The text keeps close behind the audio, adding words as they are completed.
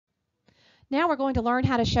Now we're going to learn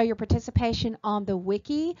how to show your participation on the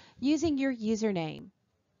wiki using your username.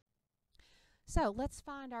 So let's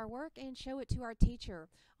find our work and show it to our teacher.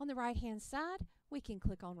 On the right hand side, we can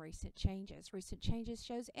click on Recent Changes. Recent Changes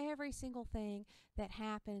shows every single thing that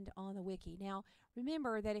happened on the wiki. Now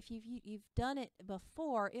remember that if you've done it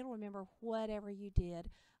before, it'll remember whatever you did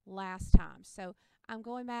last time. So I'm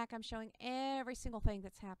going back, I'm showing every single thing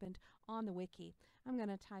that's happened on the wiki. I'm going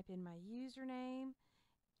to type in my username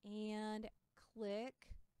and click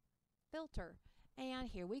Filter. And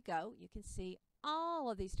here we go. You can see all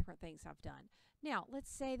of these different things I've done. Now,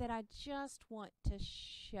 let's say that I just want to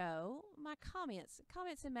show my comments.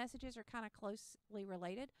 Comments and messages are kind of closely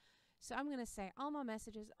related. So I'm going to say all my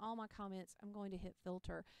messages, all my comments, I'm going to hit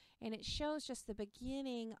filter. And it shows just the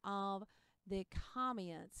beginning of the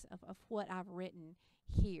comments of what I've written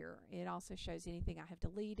here. It also shows anything I have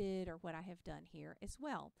deleted or what I have done here as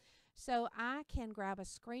well. So I can grab a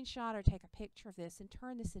screenshot or take a picture of this and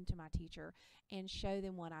turn this into my teacher and show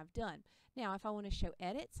them what I've done. Now if I want to show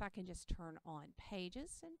edits, I can just turn on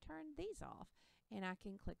pages and turn these off. And I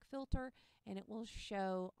can click filter and it will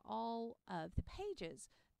show all of the pages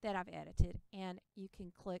that I've edited. And you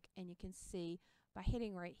can click and you can see by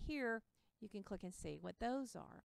hitting right here, you can click and see what those are.